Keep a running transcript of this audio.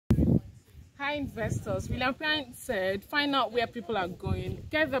Hi investors, William Pine said, find out where people are going,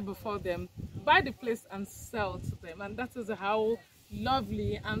 get there before them, buy the place and sell to them. And that is how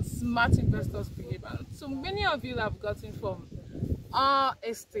lovely and smart investors behave. And so many of you have gotten from our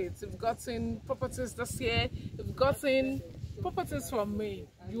estates, you've gotten properties this year, you've gotten properties from me.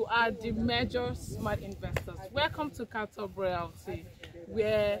 You are the major smart investors. Welcome to Capital Royalty,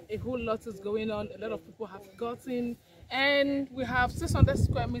 where a whole lot is going on. A lot of people have gotten, and we have 600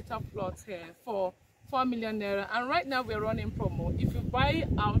 square meter plots here for 4 million naira. And right now we're running promo. If you buy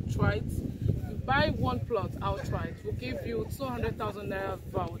outright, you buy one plot outright, we'll give you 200,000 naira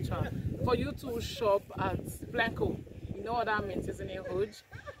voucher for you to shop at Blanco. You know what that means, isn't it, huge?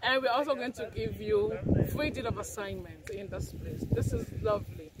 And we're also going to give you free deed of assignment in this place. This is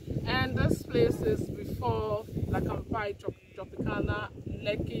lovely. And this place is before Lakampai, Tropicana,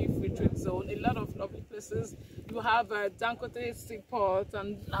 Lekki Free Trade Zone. A lot of lovely places. You have a Dangote seaport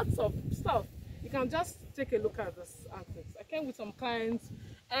and lots of stuff. You can just take a look at this outfit. I came with some clients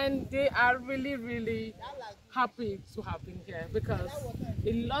and they are really happy to have been here because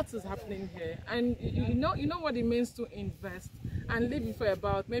a lot is happening here. And you know what it means to invest and live it for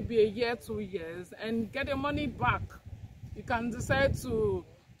about maybe a year, 2 years and get your money back. You can decide to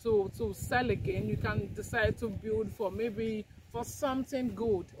sell again. You can decide to build for maybe for something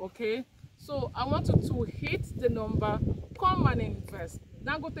good. Okay, so I want you to hit the number, come and invest.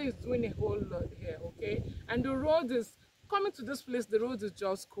 Dangote is doing a whole lot here. Okay, and the road is coming to this place. The road is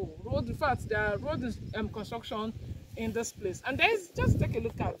just cool. Road, in fact, there are road is construction in this place. And there's, just take a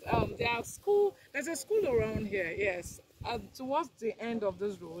look at there's a school around here. Yes, towards the end of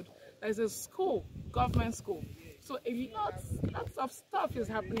this road there's a school, government school. So lots of stuff is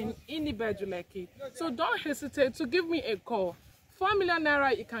happening in Ibeju-Lekki. So don't hesitate to give me a call. 4 million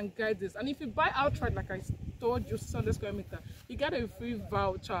naira, you can get this. And if you buy outright, like I told you, 600 square meter, you get a free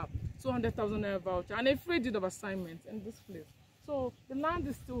voucher, 200,000 naira voucher, and a free deed of assignment in this place. So the land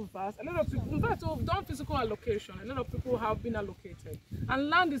is still vast. A lot of people, in fact, we've done physical allocation. A lot of people have been allocated, and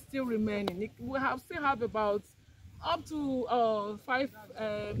land is still remaining. We still have about up to 5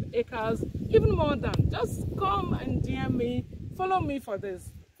 acres, even more than. Just come and DM me, follow me for this.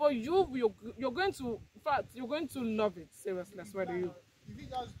 For you, you're going to, in fact, you're going to love it. Seriously, I swear to you.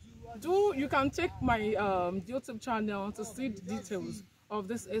 You can check my YouTube channel to see the details of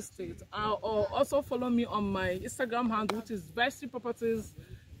this estate, or also follow me on my Instagram handle, which is Vesty Properties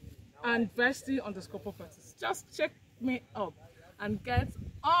and Vesty_Properties. Just check me up and get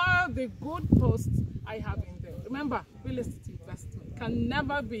all the good posts I have in there. Remember, real estate investment can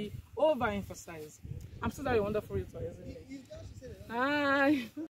never be overemphasized. I'm still a wonderful realtor, isn't it? Hi.